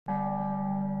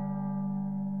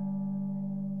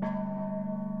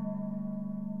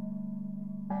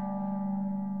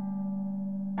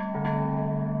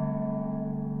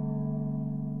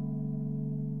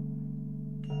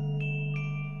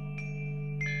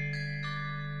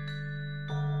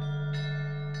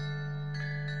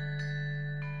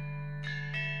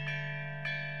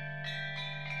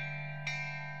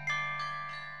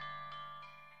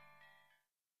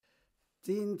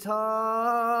Xin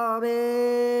cho bé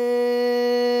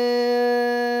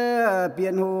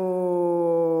biển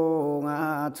hồ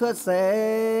xuất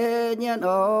sẽ nhân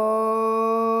ơi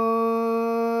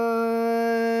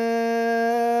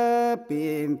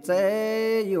biển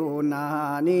sẽ yêu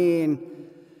na nín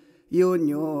yêu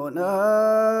nhộn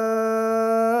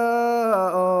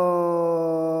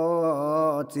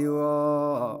chiều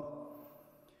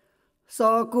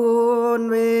so cuốn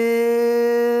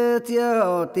về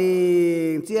chiều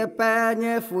tình chia bè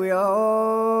nhé phùi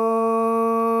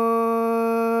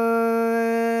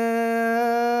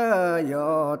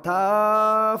yo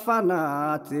tha pha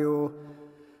na chiều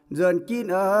dần kín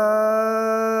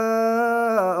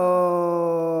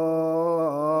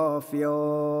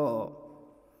phiêu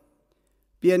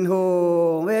biển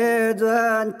hồ về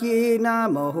dần kín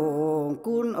nam hồ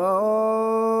cún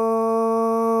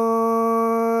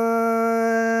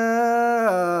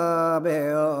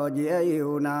bèo dễ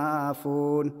yêu na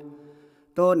phun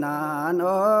tô nàn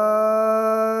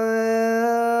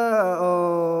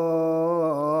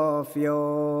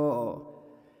phiêu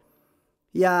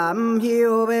yam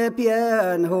hiu về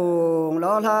biển hồ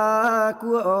lo la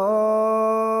của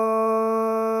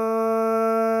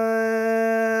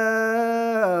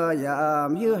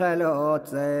yam hiu hai lo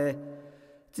dễ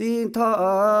xin thọ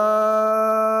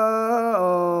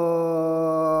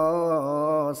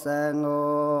sang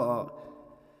ngô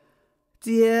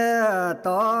chia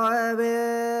tối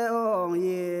về ông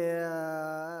ye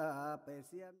bề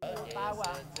xiêm ta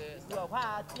hoàng vừa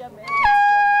hoa chia mẹ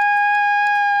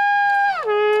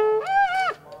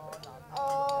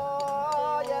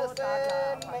ô ye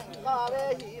sen mình có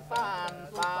về hi phàn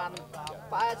phàn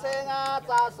phải sen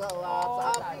ta sợ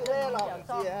ta phi về lòng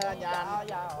chia nhàn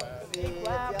vì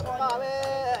chia có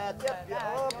về tiếp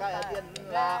biểu cái tiền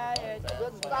là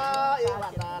dân ta yêu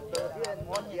bạn là từ thiên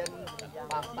muốn hiền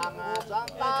bằng tăng sáng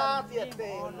ta diệt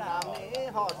tình làm mỹ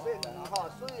họ sinh họ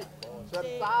suy xuân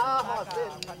ta họ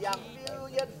sinh yang tiêu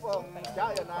yên phong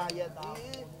trái na yên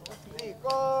tí vì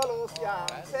có lô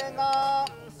xiang sen ngang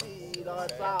xì đòi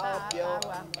sao biểu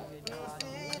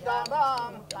xì đang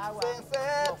sen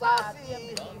sẽ ta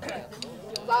xì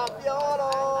sao biểu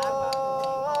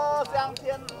lô xiang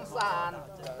thiên sản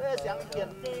xiang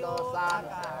thiên lô sản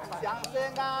xiang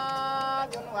sen ngang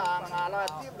nhân hoàng là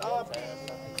tiếp lô pi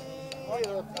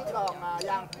yêu tiếp lòng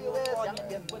yang tiêu xiang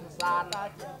thiên sản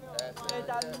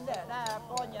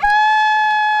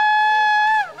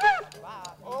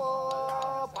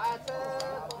ô phải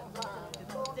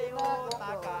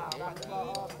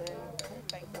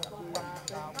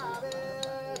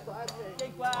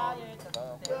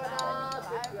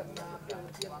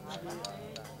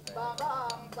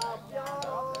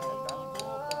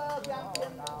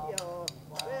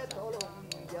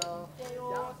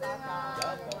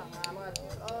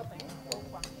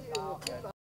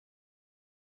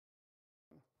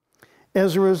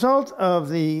As a result of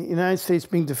the United States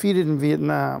being defeated in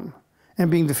Vietnam and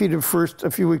being defeated first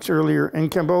a few weeks earlier in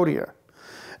Cambodia,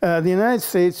 the United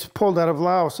States pulled out of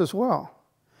Laos as well.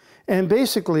 And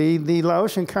basically, the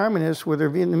Laotian communists, with their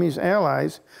Vietnamese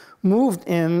allies, moved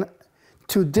in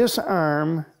to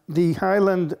disarm the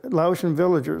highland Laotian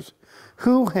villagers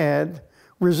who had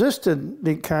resisted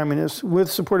the communists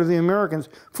with support of the Americans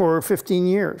for 15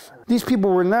 years. These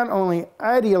people were not only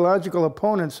ideological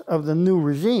opponents of the new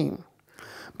regime,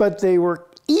 but they were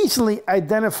easily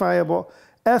identifiable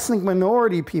ethnic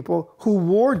minority people who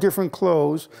wore different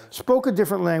clothes, spoke a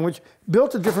different language,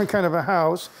 built a different kind of a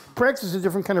house, practiced a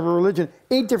different kind of a religion,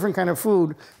 ate different kind of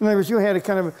food. In other words, you had a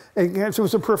kind of, so it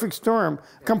was a perfect storm.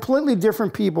 Completely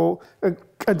different people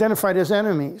identified as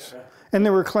enemies. And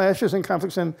there were clashes and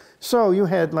conflicts. And so you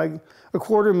had like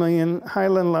 250,000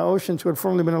 highland Laotians who had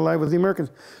formerly been allied with the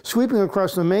Americans sweeping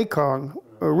across the Mekong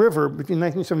River between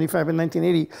 1975 and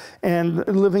 1980 and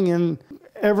living in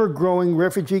ever-growing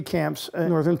refugee camps in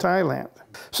northern Thailand.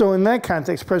 So in that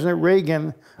context, President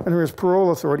Reagan, under his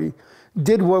parole authority,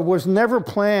 did what was never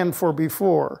planned for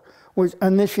before, which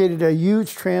initiated a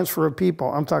huge transfer of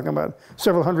people. I'm talking about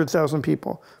several 100,000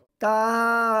 people.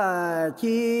 Ta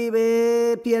chi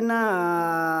bê piên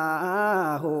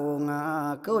na hồ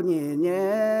ngà câu nhẹ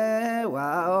nhẹ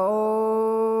wow.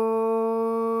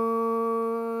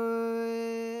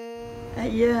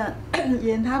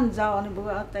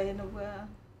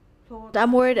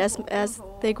 I'm worried as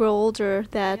they grow older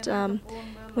that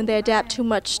when they adapt too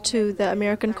much to the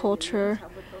American culture,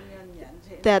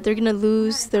 that they're going to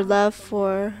lose their love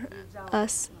for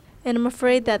us. And I'm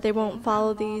afraid that they won't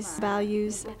follow these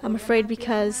values. I'm afraid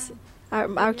because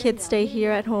our kids stay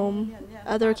here at home.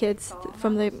 Other kids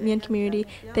from the Mien community,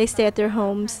 they stay at their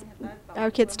homes.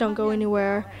 Our kids don't go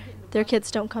anywhere. their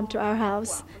kids don't come to our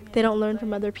house. They don't learn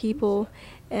from other people.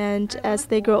 And as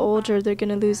they grow older, they're going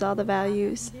to lose all the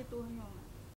values.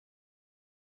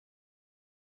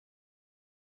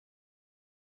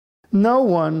 No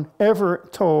one ever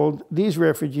told these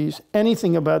refugees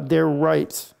anything about their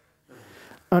rights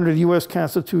under the U.S.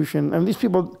 Constitution. And these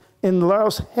people in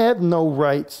Laos had no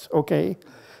rights, okay?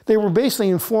 They were basically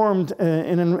informed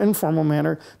in an informal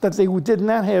manner that they did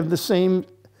not have the same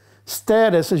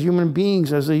status as human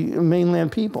beings as the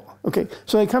mainland people, okay?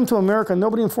 So they come to America,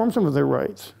 nobody informs them of their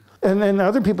rights. And then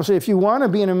other people say, if you want to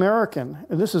be an American,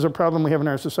 and this is a problem we have in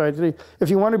our society today, if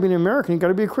you want to be an American, you've got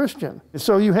to be a Christian.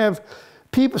 So you have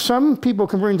people, some people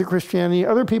converting to Christianity,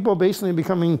 other people basically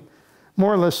becoming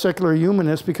more or less secular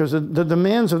humanists because the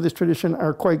demands of this tradition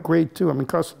are quite great too. I mean, it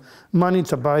costs money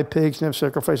to buy pigs and have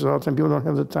sacrifices all the time. People don't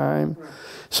have the time.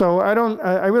 So I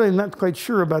really am not quite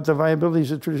sure about the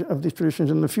viability of these traditions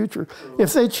in the future.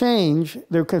 If they change,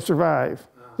 they can survive.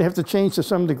 They have to change to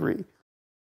some degree.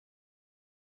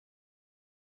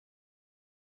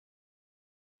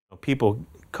 People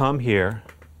come here,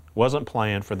 wasn't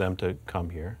planned for them to come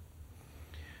here.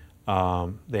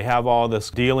 They have all this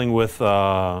dealing with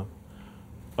a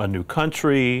new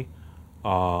country,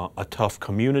 a tough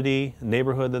community,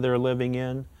 neighborhood that they're living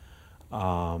in,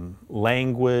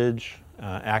 language,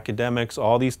 academics,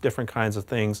 all these different kinds of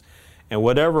things. And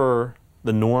whatever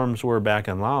the norms were back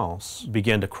in Laos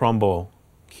began to crumble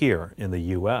here in the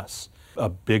U.S. A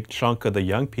big chunk of the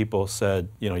young people said,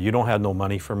 you know, you don't have no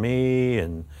money for me,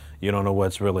 and you don't know what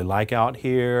it's really like out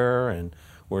here, and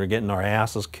we're getting our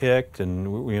asses kicked,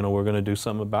 and you know, we're going to do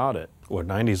something about it. Well,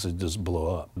 90s it just blew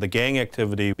up. The gang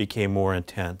activity became more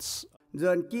intense.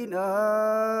 No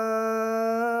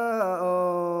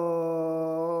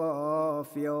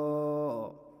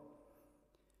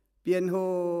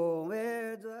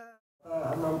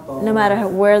matter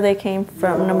where they came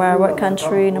from, no matter what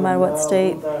country, no matter what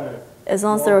state, as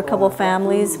long as there were a couple of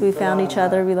families, we found each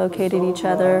other, we located each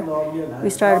other, we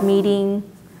started meeting,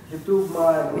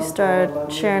 we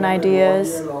started sharing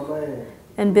ideas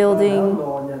and building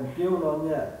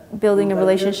a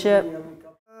relationship.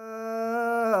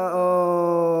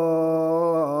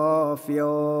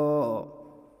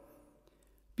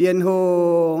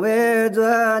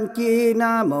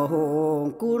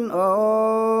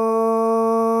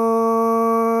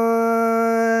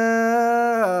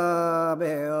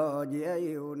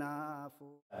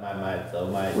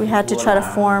 We had to try to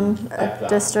form a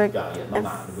district.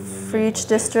 For each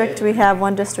district, we have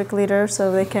one district leader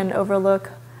so they can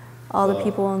overlook all the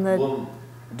people in the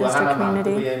district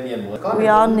community. We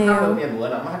all knew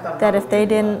that if they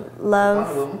didn't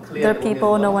love their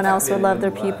people, no one else would love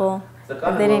their people.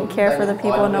 If they didn't care for their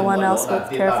people, no one else would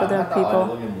care for their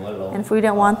people. And if we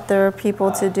didn't want their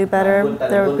people to do better,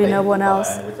 there would be no one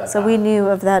else. So we knew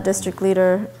of that district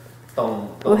leader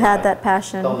who had that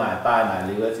passion.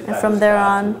 And from there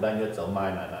on,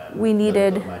 we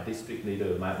needed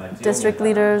district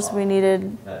leaders, we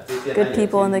needed good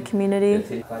people in the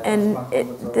community. And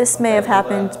this may have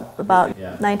happened about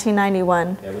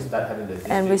 1991,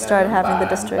 and we started having the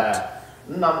district.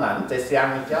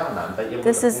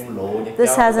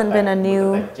 This hasn't been a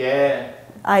new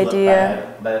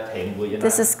idea.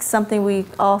 This is something we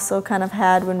also kind of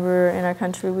had when we were in our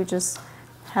country. We just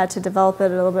had to develop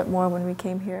it a little bit more when we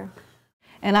came here.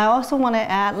 And I also want to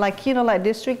add, like, you know, like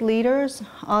district leaders,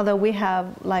 although we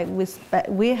have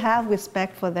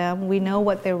respect for them, we know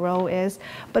what their role is,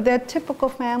 but they're a typical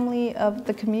family of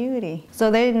the community. So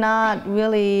they're not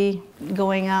really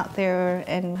going out there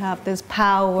and have this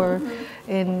power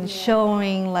in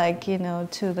showing, like, you know,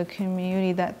 to the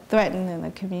community that threaten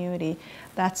the community.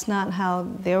 That's not how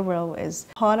their role is.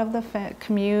 Part of the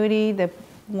community, they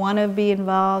want to be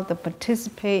involved, to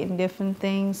participate in different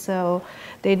things, so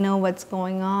they know what's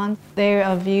going on.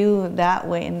 They're viewed that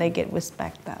way, and they get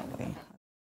respect that way.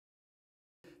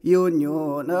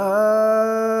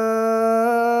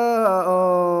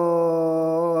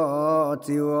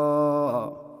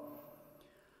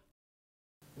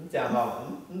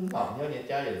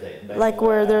 Like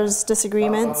where there's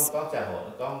disagreements,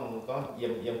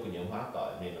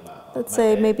 let's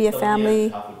say maybe a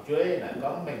family,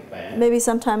 maybe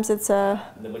sometimes it's a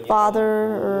father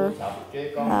or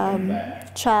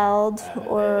child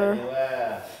or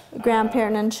a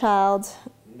grandparent and child.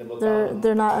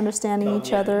 They're not understanding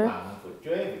each other.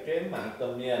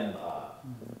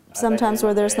 Sometimes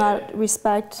where there's not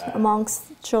respect amongst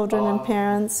children and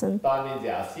parents. And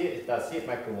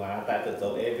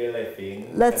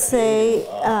let's say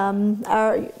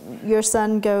your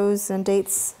son goes and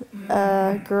dates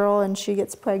a girl and she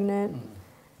gets pregnant,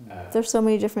 There's so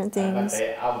many different things.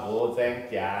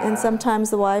 And sometimes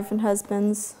the wife and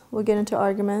husbands will get into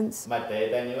arguments.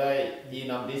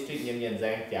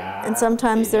 And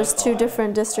sometimes there's two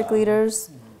different district leaders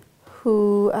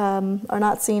who are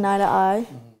not seeing eye to eye.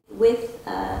 With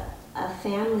a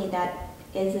family that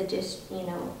is a district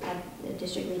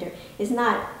leader is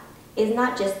not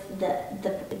just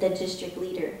the district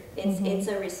leader. It's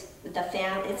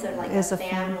a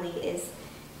family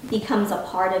becomes a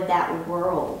part of that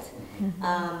world.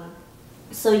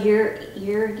 So you're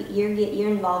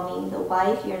involving the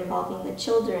wife, you're involving the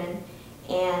children,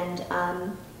 and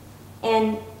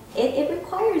it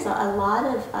requires a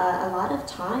lot of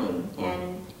time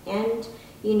and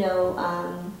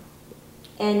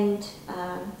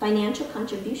financial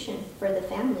contribution for the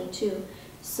family too.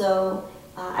 So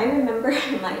I remember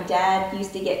my dad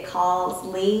used to get calls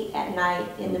late at night,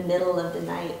 in the middle of the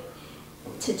night,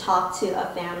 to talk to a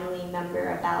family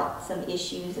member about some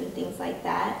issues and things like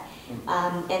that.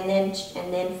 And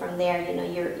then from there,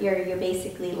 you're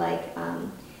basically like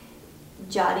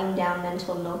jotting down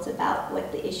mental notes about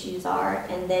what the issues are,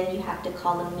 and then you have to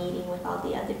call a meeting with all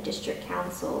the other district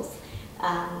councils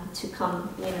to come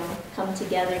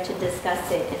together to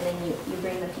discuss it, and then you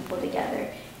bring the people together.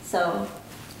 So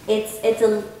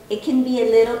it can be a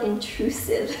little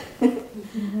intrusive,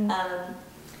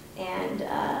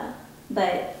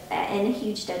 but a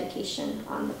huge dedication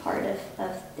on the part of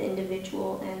the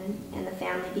individual and the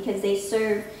family, because they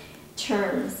serve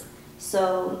terms.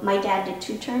 So my dad did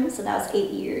 2 terms, so that was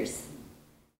 8 years.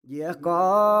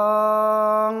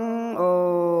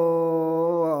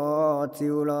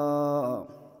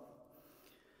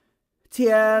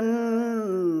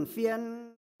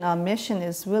 Our mission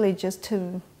is really just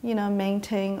to,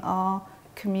 maintain our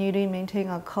community, maintain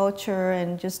our culture,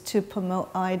 and just to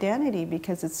promote our identity,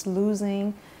 because it's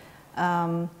losing.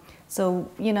 So,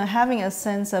 having a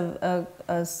sense of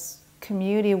a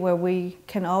community where we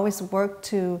can always work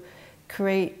to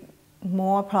create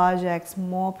more projects,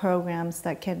 more programs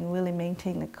that can really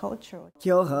maintain the culture.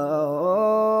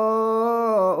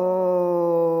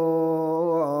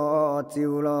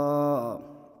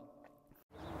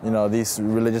 These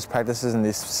religious practices and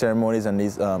these ceremonies and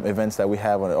these events that we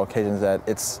have on occasions, that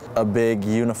it's a big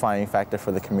unifying factor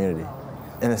for the community,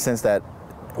 in the sense that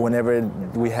whenever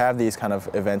we have these kind of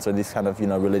events or these kind of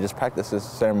religious practices,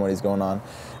 ceremonies going on,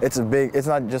 it's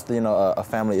not just a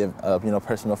family,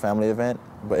 personal family event,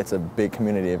 but it's a big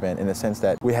community event, in the sense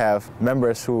that we have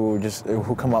members who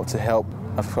come up to help.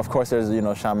 Of course, there's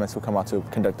shamans who come out to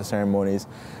conduct the ceremonies.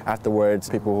 Afterwards,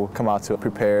 people who come out to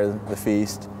prepare the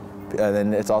feast, and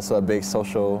then it's also a big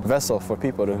social vessel for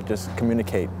people to just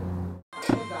communicate.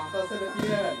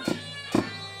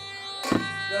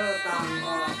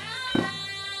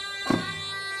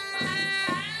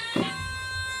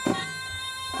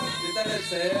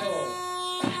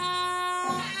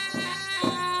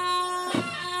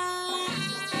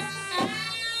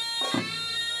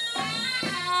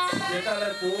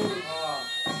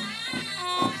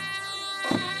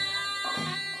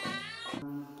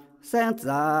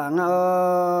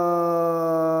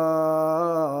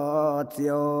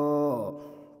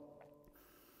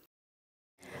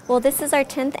 Well, this is our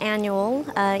 10th annual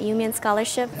Iu-Mienh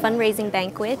Scholarship fundraising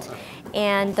banquet,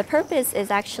 and the purpose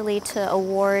is actually to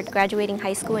award graduating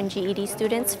high school and GED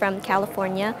students from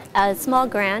California a small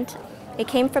grant. It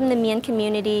came from the Mien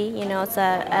community. It's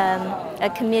a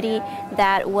committee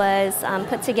that was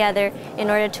put together in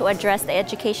order to address the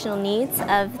educational needs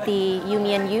of the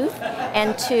Iu-Mienh youth,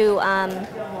 and to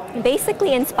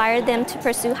basically inspire them to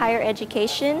pursue higher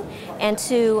education and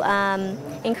to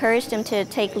encourage them to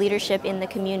take leadership in the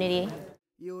community.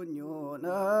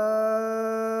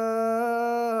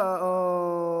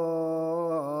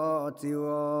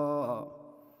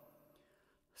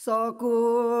 So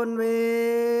kun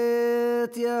về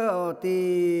chiều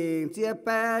tình chia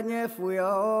bè nhé phùi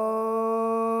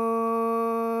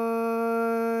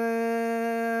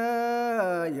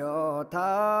yo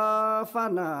tha pha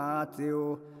na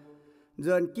chiều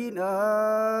dần kín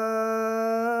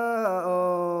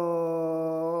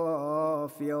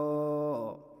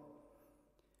phiêu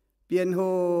biển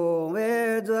hồ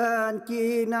về dần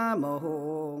kín nam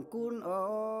hồ kun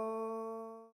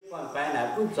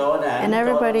And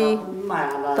everybody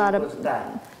thought of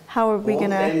how are we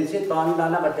going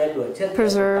to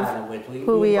preserve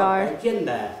who we are,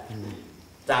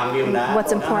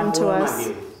 what's important to us.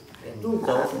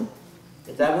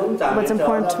 What's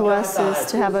important to us is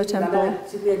to have a temple.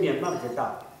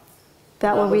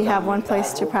 That way we have one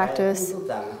place to practice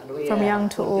from young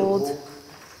to old.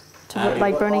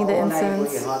 like burning the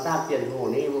incense,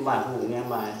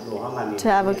 to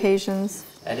have occasions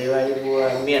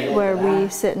where we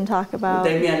sit and talk about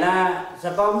what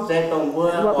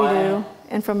we do.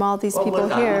 And from all these people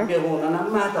here, if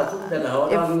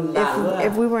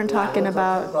we weren't talking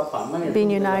about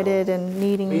being united and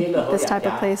needing this type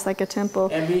of place like a temple,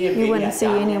 you wouldn't see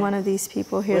any one of these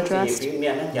people here dressed.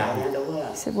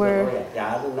 So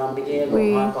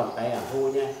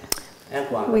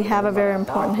we have a very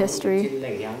important history.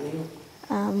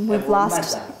 We've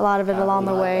lost a lot of it along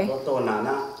the way.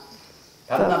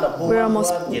 But we're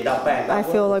almost, I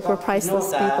feel like we're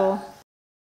priceless people.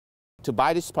 To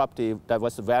buy this property, that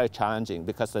was very challenging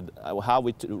because how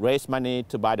we raise money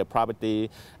to buy the property.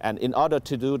 And in order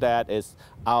to do that is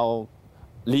our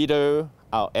leader,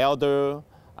 our elder,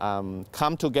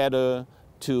 come together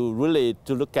to really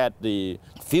look at the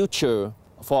future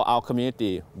for our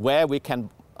community, where we can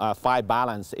find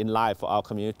balance in life for our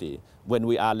community when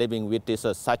we are living with this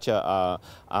such a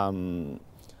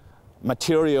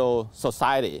material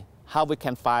society, how we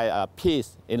can find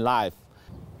peace in life.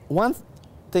 One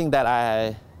thing that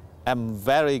I am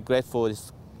very grateful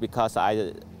is because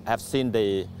I have seen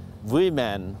the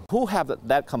women who have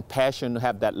that compassion,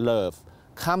 have that love,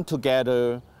 come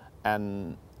together,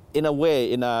 and in a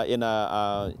way, in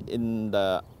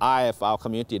the eye of our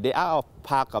community, they are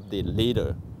part of the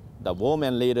leader, the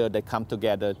woman leader. They come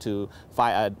together to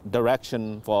find a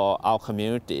direction for our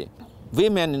community.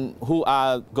 Women who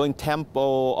are going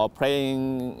temple or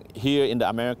praying here in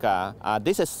America,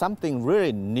 this is something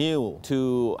really new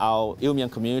to our Iu-Mienh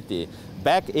community.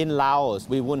 Back in Laos,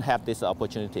 we wouldn't have this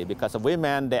opportunity because the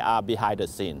women, they are behind the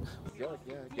scene.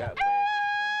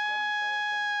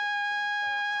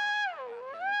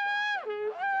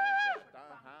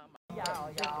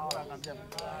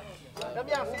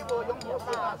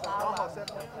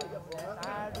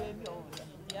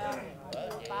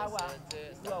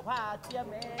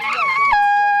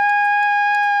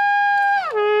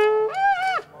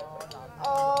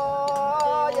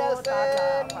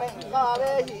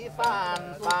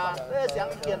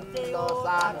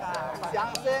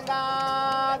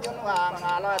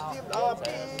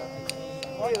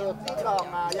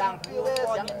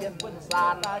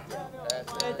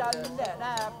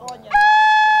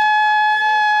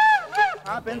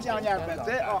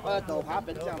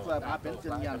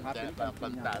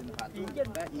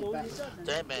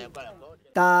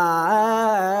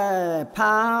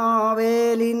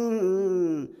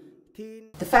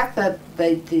 The fact that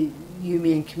the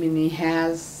Iu-Mienh community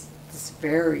has this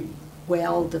very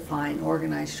well-defined,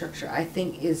 organized structure, I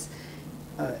think is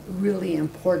a really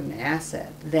important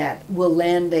asset that will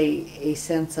lend a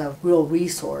sense of real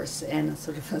resource and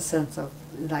sort of a sense of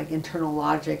like internal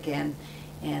logic and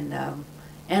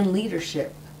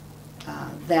leadership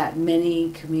that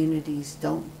many communities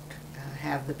don't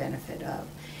have the benefit of.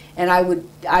 And I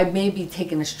may be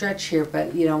taking a stretch here,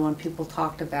 but you know, when people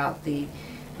talked about the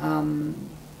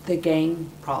gang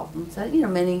problems that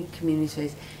many communities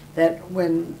face, that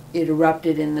when it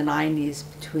erupted in the 90s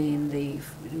between the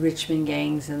Richmond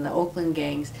gangs and the Oakland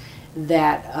gangs,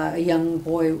 that a young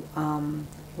boy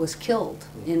was killed,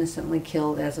 innocently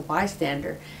killed as a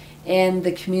bystander. And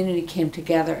the community came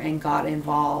together and got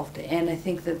involved. And I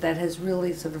think that that has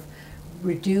really sort of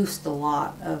reduced a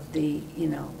lot of the,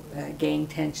 gang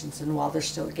tensions. And while there's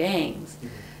still gangs,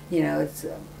 it's,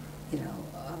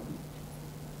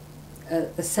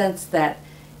 a sense that,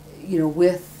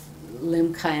 with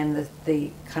LIMCA and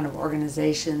the kind of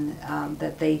organization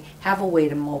that they have a way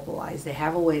to mobilize, they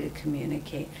have a way to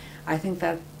communicate. I think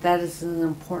that that is an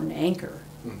important anchor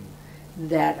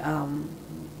that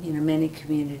many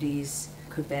communities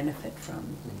could benefit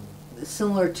from.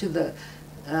 Similar to the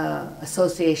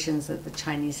associations that the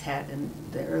Chinese had in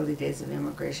the early days of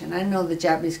immigration. I know the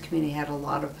Japanese community had a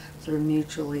lot of sort of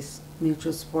mutual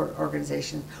support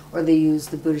organizations, or they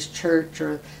used the Buddhist church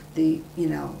or the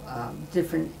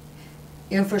different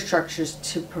infrastructures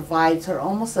to provide sort of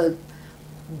almost a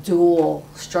dual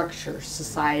structure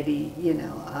society,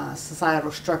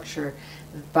 societal structure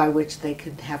by which they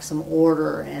could have some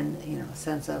order and a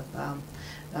sense of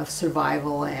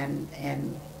survival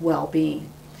and well-being,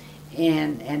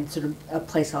 and sort of a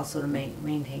place also to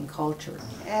maintain culture.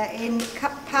 In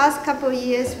past couple of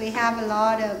years, we have a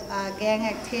lot of gang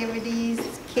activities,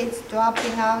 kids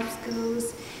dropping out of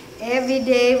schools. Every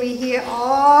day we hear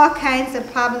all kinds of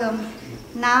problems.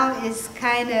 Now it's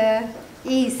kind of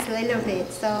eased a little bit,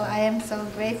 so I am so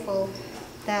grateful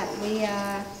that we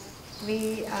are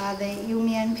the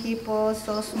Iu-Mienh people,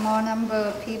 so small number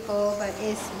of people, but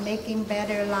it's making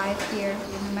better life here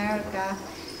in America.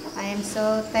 I am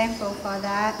so thankful for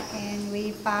that, and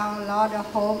we found a lot of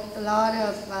hope, a lot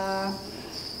of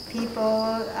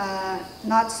people,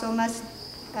 not so much,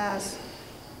 like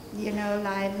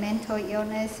mental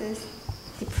illnesses,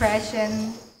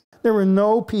 depression. There were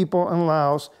no people in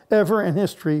Laos ever in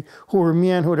history who were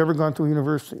Mien who had ever gone to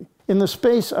university. In the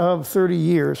space of 30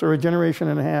 years, or a generation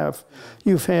and a half,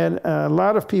 you've had a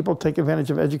lot of people take advantage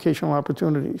of educational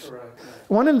opportunities. Right.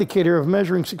 One indicator of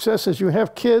measuring success is you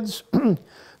have kids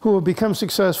who have become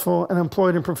successful and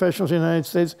employed in professions in the United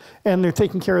States, and they're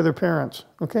taking care of their parents,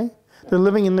 okay? They're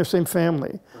living in their same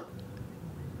family.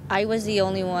 I was the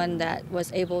only one that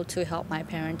was able to help my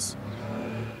parents.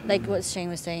 Like what Shane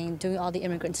was saying, doing all the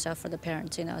immigrant stuff for the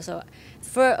parents, So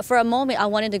for a moment, I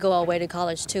wanted to go away to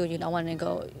college too, I wanted to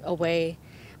go away.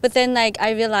 But then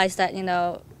I realized that,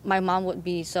 my mom would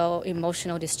be so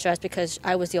emotional distressed because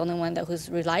I was the only one that was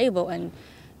reliable, and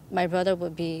my brother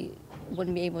wouldn't be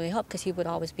able to help because he would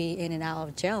always be in and out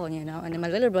of jail, And then my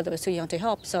little brother was too young to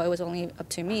help, so it was only up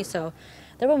to me. So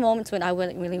there were moments when I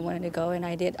really wanted to go, and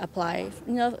I did apply,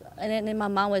 And then my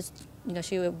mom was,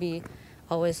 she would be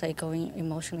always going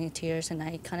emotionally in tears, and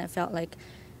I kind of felt like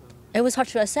it was hard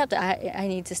to accept that I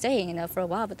need to stay, for a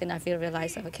while. But then I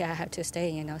realized that okay, I have to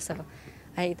stay, So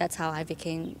that's how I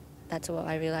became. That's what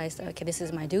I realized. Okay, this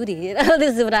is my duty.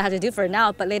 This is what I have to do for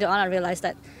now. But later on, I realized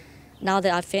that now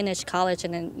that I've finished college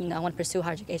and then I want to pursue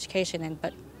higher education,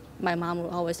 but my mom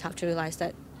will always have to realize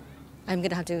that I'm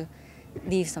gonna have to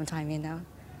leave sometime,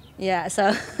 Yeah,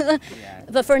 so,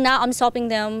 but for now, I'm just helping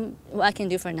them what I can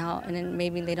do for now, and then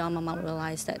maybe later on my mom will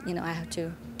realize that, I have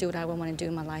to do what I want to do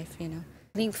in my life, I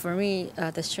think for me,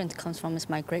 the strength comes from is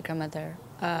my great-grandmother.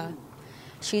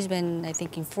 She's been, I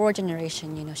think, in 4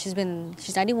 generations, she's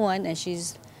 91 and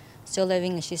she's still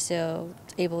living, and she's still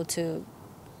able to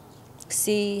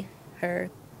see her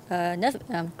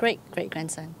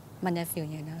great-grandson, my nephew,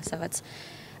 so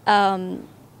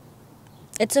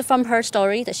it's from her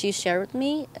story that she shared with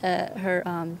me, her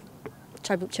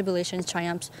tribulations,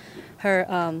 triumphs, her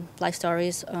life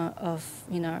stories of,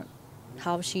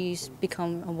 how she's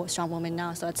become a strong woman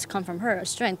now. So it's come from her. Her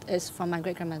strength is from my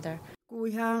great-grandmother.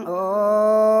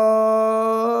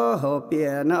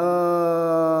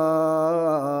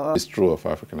 It's true of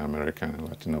African American and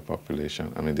Latino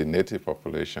population. I mean, the Native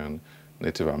population,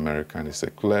 Native American, is a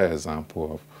clear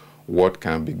example of what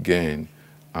can be gained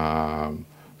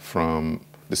from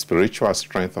the spiritual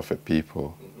strength of a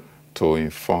people to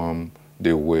inform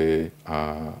the way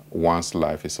one's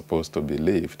life is supposed to be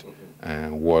lived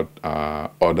and what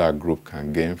other group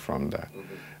can gain from that.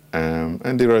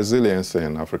 And the resilience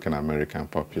in African American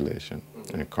population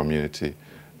and community,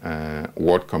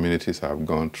 what communities have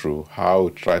gone through,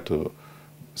 how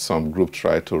some group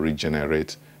try to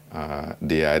regenerate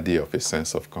the idea of a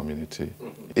sense of community.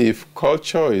 If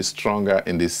culture is stronger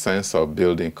in the sense of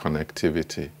building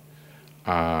connectivity,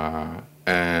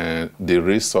 and the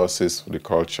resources, the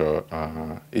culture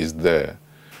is there,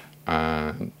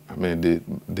 and I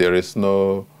mean there is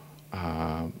no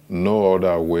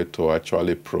other way to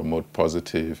actually promote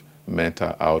positive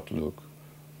mental outlook,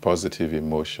 positive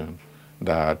emotion,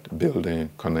 that building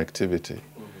connectivity.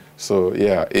 So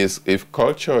yeah, if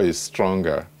culture is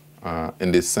stronger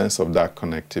in the sense of that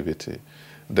connectivity,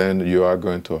 then you are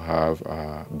going to have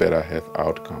better health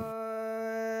outcome.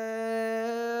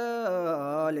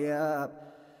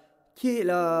 Khi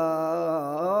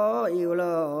lo yêu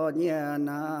lo nhà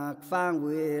nạc phang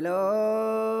quê lo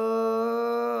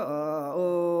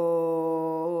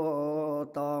ô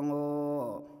tòng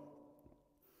ô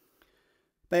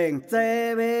bèn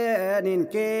chế bê nín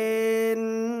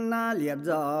kên na liệp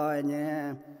rồi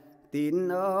nhé tín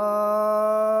ơ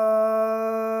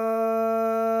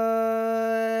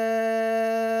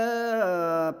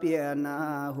biển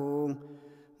hùng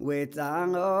quê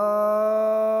trang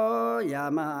ơ ya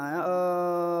ma ơ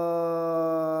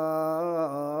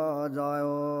rồi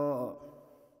ơ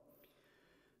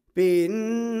pin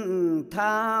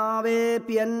thao bê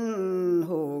biến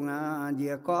hùng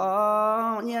địa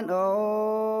có nhiên ơi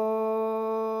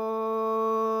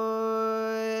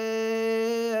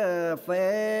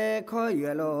phê khói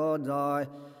yết lô rồi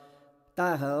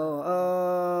ta hậu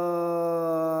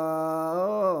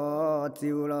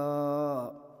chiều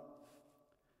lô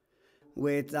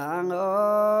quê trang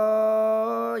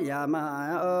ơ ya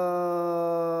ma ơ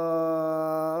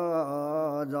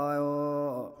rồi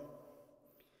ơ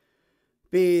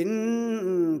pin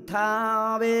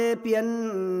thao bê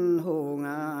biến hùng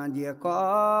địa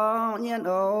có nhiên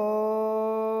ơi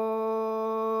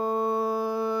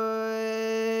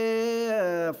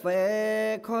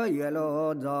phê khói yết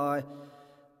lô rồi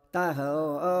ta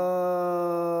hậu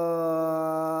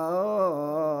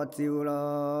chịu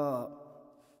lo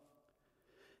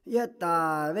yết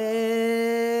ta về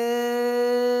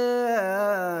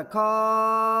khó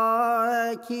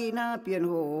khi na biển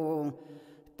hùng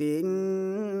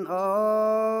tin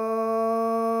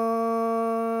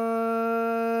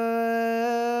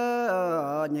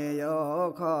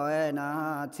nhiều khỏi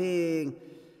na chinh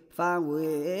phang vui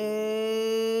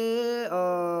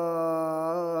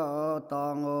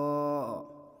tòng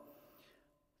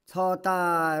cho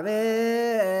ta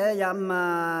về yam mà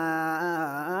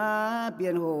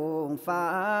biển hùng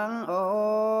phang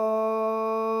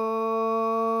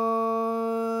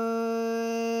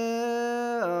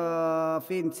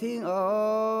phim chính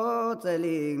在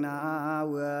岭那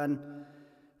问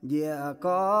也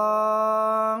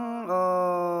讲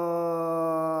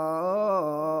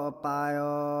拜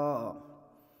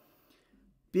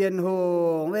biển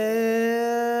hùng về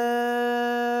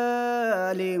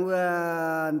linh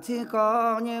vấn chỉ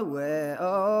có như về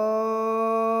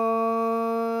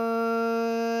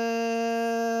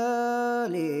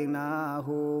linh na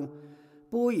hùng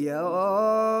不要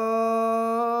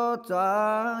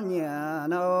抓年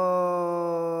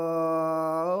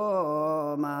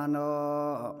嘛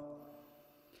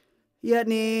一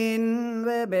年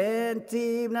为本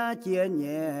金那见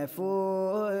也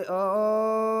富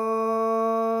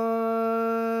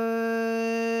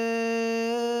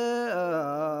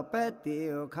别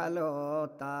丢卡罗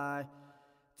带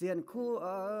见苦